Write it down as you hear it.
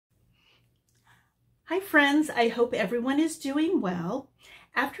Hi friends, I hope everyone is doing well.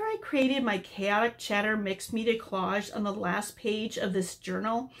 After I created my chaotic chatter mixed media collage on the last page of this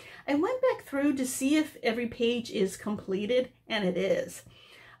journal, I went back through to see if every page is completed, and it is.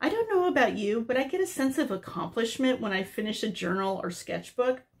 I don't know about you, but I get a sense of accomplishment when I finish a journal or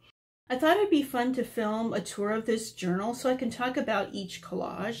sketchbook. I thought it'd be fun to film a tour of this journal so I can talk about each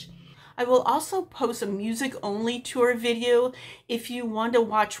collage. I will also post a music-only tour video if you want to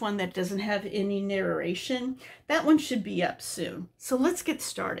watch one that doesn't have any narration. That one should be up soon. So let's get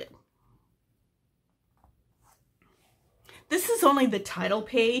started. This is only the title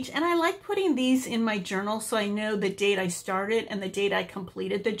page, and I like putting these in my journal so I know the date I started and the date I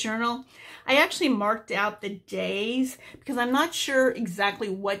completed the journal. I actually marked out the days because I'm not sure exactly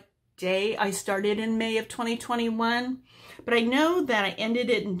what day I started in May of 2021. But I know that I ended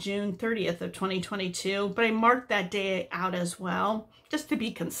it in June 30th of 2022, but I marked that day out as well, just to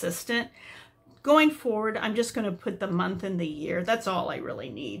be consistent. Going forward, I'm just going to put the month and the year. That's all I really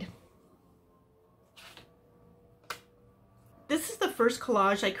need. This is the first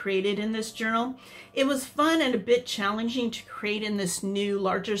collage I created in this journal. It was fun and a bit challenging to create in this new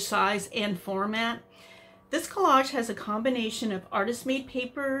larger size and format. This collage has a combination of artist-made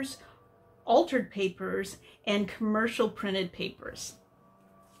papers, altered papers, and commercial printed papers.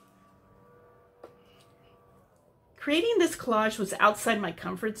 Creating this collage was outside my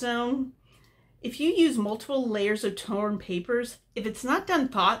comfort zone. If you use multiple layers of torn papers, if it's not done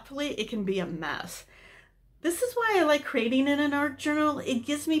thoughtfully, it can be a mess. This is why I like creating in an art journal. It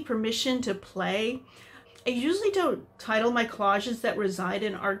gives me permission to play. I usually don't title my collages that reside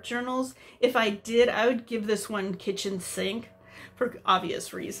in art journals. If I did, I would give this one Kitchen Sink for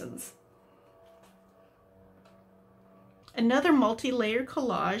obvious reasons. Another multi-layer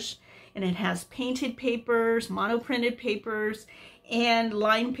collage, and it has painted papers, monoprinted papers, and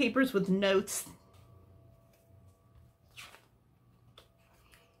lined papers with notes.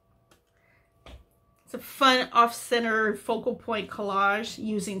 It's a fun off-center focal point collage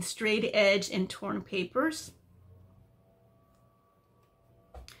using straight edge and torn papers.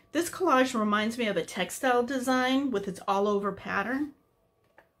 This collage reminds me of a textile design with its all-over pattern.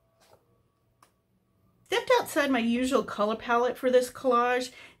 Stepped outside my usual color palette for this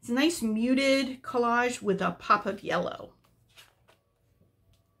collage. It's a nice muted collage with a pop of yellow.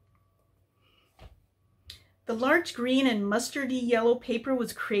 The large green and mustardy yellow paper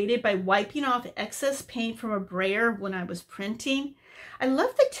was created by wiping off excess paint from a brayer when I was printing. I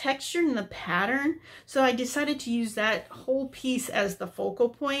love the texture and the pattern, so I decided to use that whole piece as the focal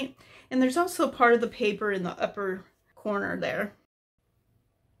point. And there's also part of the paper in the upper corner there.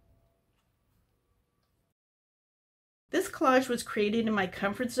 This collage was created in my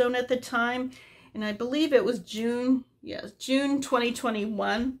comfort zone at the time, and I believe it was June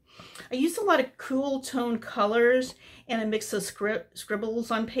 2021. I used a lot of cool tone colors and a mix of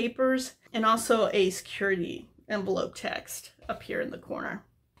scribbles on papers, and also a security envelope text up here in the corner.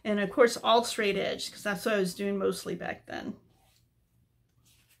 And of course, all straight edge, because that's what I was doing mostly back then.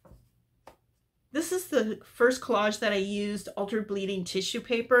 This is the first collage that I used altered bleeding tissue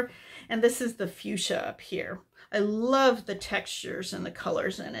paper, and this is the fuchsia up here. I love the textures and the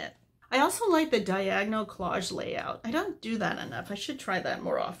colors in it. I also like the diagonal collage layout. I don't do that enough. I should try that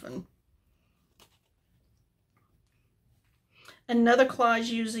more often. Another collage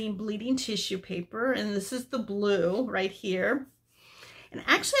using bleeding tissue paper, and this is the blue right here. And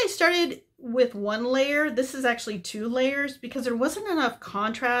actually I started with one layer. This is actually two layers because there wasn't enough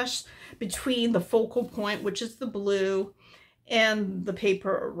contrast between the focal point, which is the blue, and the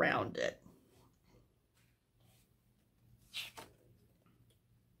paper around it.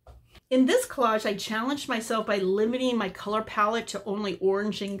 In this collage, I challenged myself by limiting my color palette to only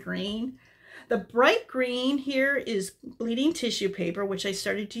orange and green. The bright green here is bleeding tissue paper, which I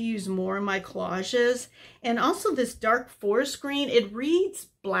started to use more in my collages. And also this dark forest green, it reads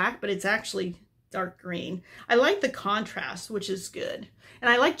black, but it's actually dark green. I like the contrast, which is good.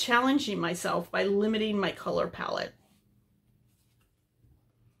 And I like challenging myself by limiting my color palette.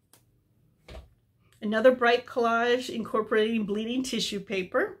 Another bright collage incorporating bleeding tissue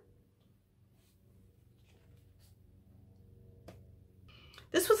paper.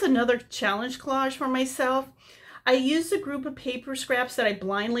 This was another challenge collage for myself. I used a group of paper scraps that I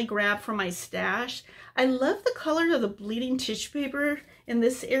blindly grabbed from my stash. I love the color of the bleeding tissue paper in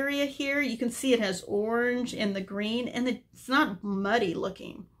this area here. You can see it has orange and the green, and it's not muddy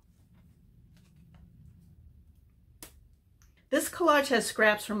looking. This collage has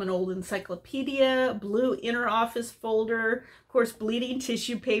scraps from an old encyclopedia, blue inner office folder, of course bleeding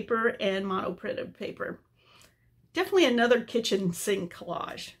tissue paper, and monoprinted paper. Definitely another kitchen sink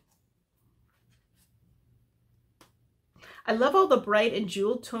collage. I love all the bright and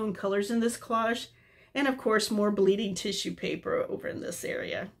jewel tone colors in this collage, and of course more bleeding tissue paper over in this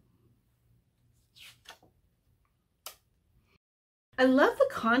area. I love the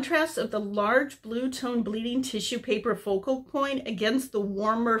contrast of the large blue tone bleeding tissue paper focal point against the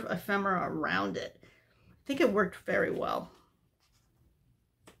warmer ephemera around it. I think it worked very well.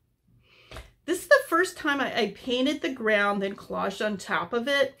 This is the first time I painted the ground, then collaged on top of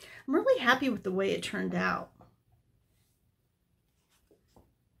it. I'm really happy with the way it turned out.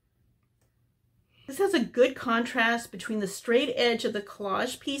 This has a good contrast between the straight edge of the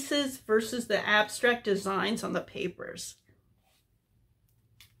collage pieces versus the abstract designs on the papers.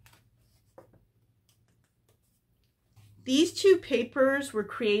 These two papers were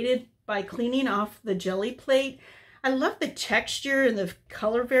created by cleaning off the jelly plate. I love the texture and the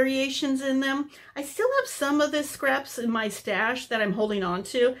color variations in them. I still have some of the scraps in my stash that I'm holding on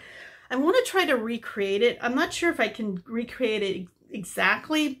to. I want to try to recreate it. I'm not sure if I can recreate it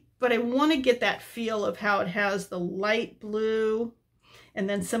exactly, but I want to get that feel of how it has the light blue and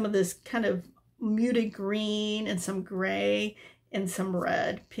then some of this kind of muted green and some gray and some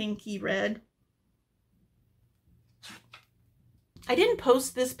red, pinky red. I didn't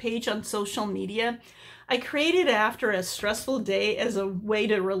post this page on social media. I created it after a stressful day as a way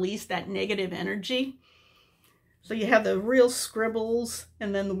to release that negative energy. So you have the real scribbles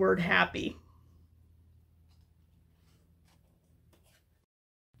and then the word happy.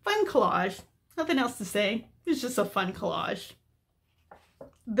 Fun collage. Nothing else to say. It's just a fun collage.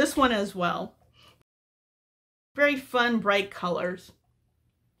 This one as well. Very fun, bright colors.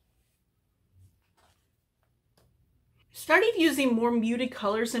 Started using more muted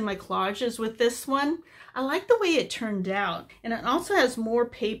colors in my collages with this one. I like the way it turned out, and it also has more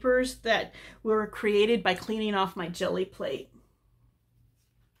papers that were created by cleaning off my jelly plate.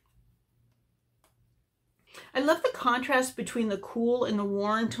 I love the contrast between the cool and the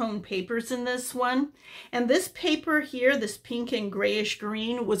warm tone papers in this one. And this paper here, this pink and grayish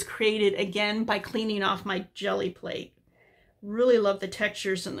green, was created again by cleaning off my jelly plate. Really love the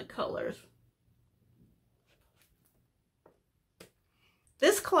textures and the colors.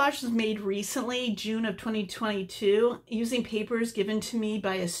 This collage was made recently, June of 2022, using papers given to me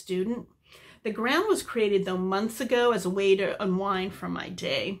by a student. The ground was created though months ago as a way to unwind from my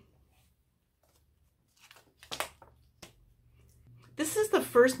day. This is the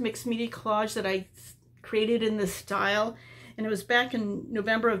first mixed media collage that I created in this style, and it was back in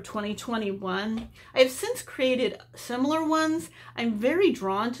November of 2021. I have since created similar ones. I'm very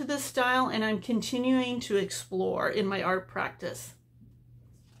drawn to this style, and I'm continuing to explore in my art practice.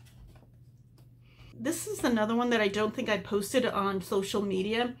 This is another one that I don't think I posted on social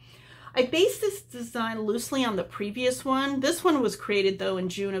media. I based this design loosely on the previous one. This one was created though in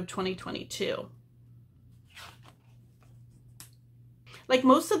June of 2022. Like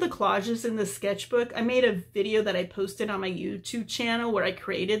most of the collages in the sketchbook, I made a video that I posted on my YouTube channel where I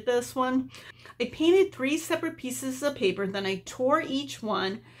created this one. I painted 3 separate pieces of paper, then I tore each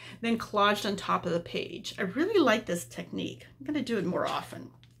one, then collaged on top of the page. I really like this technique. I'm going to do it more often.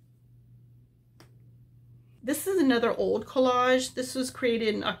 This is another old collage. This was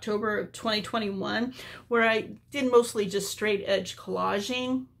created in October of 2021, where I did mostly just straight edge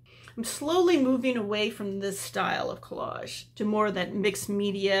collaging. I'm slowly moving away from this style of collage to more of that mixed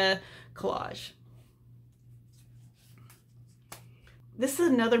media collage. This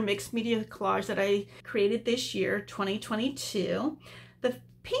is another mixed media collage that I created this year, 2022. The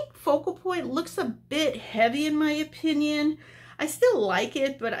pink focal point looks a bit heavy in my opinion. I still like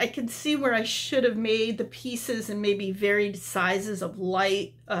it, but I can see where I should have made the pieces in maybe varied sizes of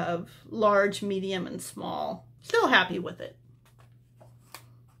light, of large, medium, and small. Still happy with it.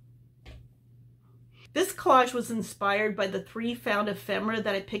 This collage was inspired by the 3 found ephemera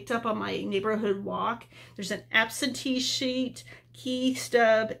that I picked up on my neighborhood walk. There's an absentee sheet, key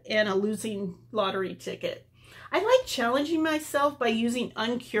stub, and a losing lottery ticket. I like challenging myself by using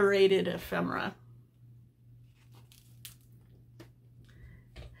uncurated ephemera.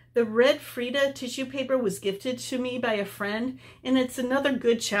 The red Frida tissue paper was gifted to me by a friend, and it's another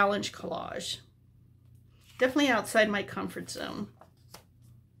good challenge collage. Definitely outside my comfort zone.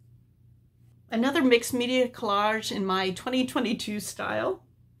 Another mixed media collage in my 2022 style.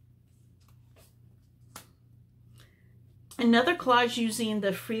 Another collage using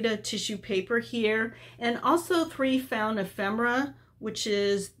the Frida tissue paper here, and also 3 found ephemera, which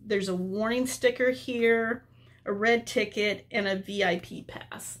is, there's a warning sticker here, a red ticket, and a VIP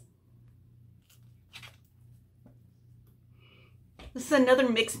pass. This is another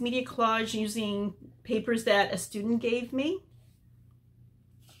mixed media collage using papers that a student gave me.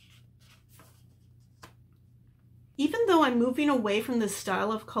 Even though I'm moving away from this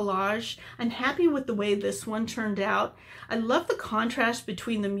style of collage, I'm happy with the way this one turned out. I love the contrast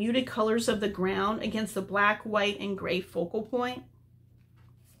between the muted colors of the ground against the black, white, and gray focal point.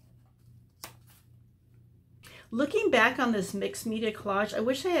 Looking back on this mixed media collage, I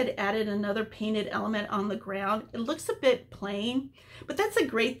wish I had added another painted element on the ground. It looks a bit plain, but that's a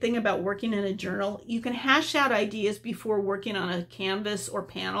great thing about working in a journal. You can hash out ideas before working on a canvas or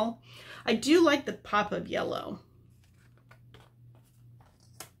panel. I do like the pop of yellow.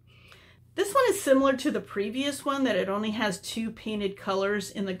 This one is similar to the previous one, that it only has 2 painted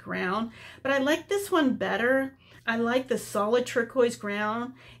colors in the ground, but I like this one better. I like the solid turquoise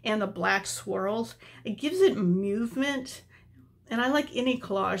ground and the black swirls. It gives it movement, and I like any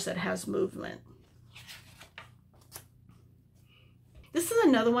collage that has movement. This is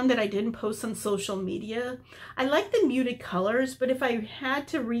another one that I didn't post on social media. I like the muted colors, but if I had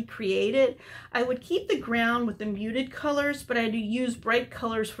to recreate it, I would keep the ground with the muted colors, but I'd use bright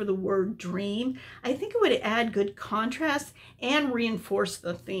colors for the word dream. I think it would add good contrast and reinforce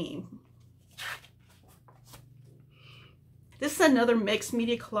the theme. This is another mixed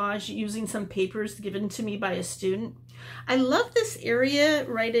media collage using some papers given to me by a student. I love this area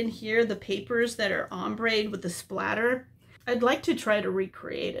right in here, the papers that are ombre'd with the splatter. I'd like to try to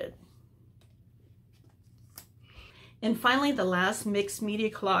recreate it. And finally, the last mixed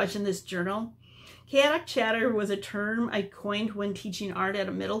media collage in this journal. Chaotic chatter was a term I coined when teaching art at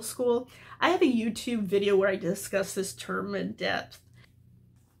a middle school. I have a YouTube video where I discuss this term in depth.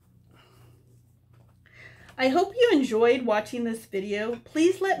 I hope you enjoyed watching this video.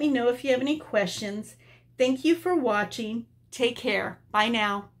 Please let me know if you have any questions. Thank you for watching. Take care. Bye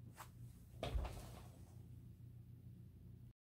now.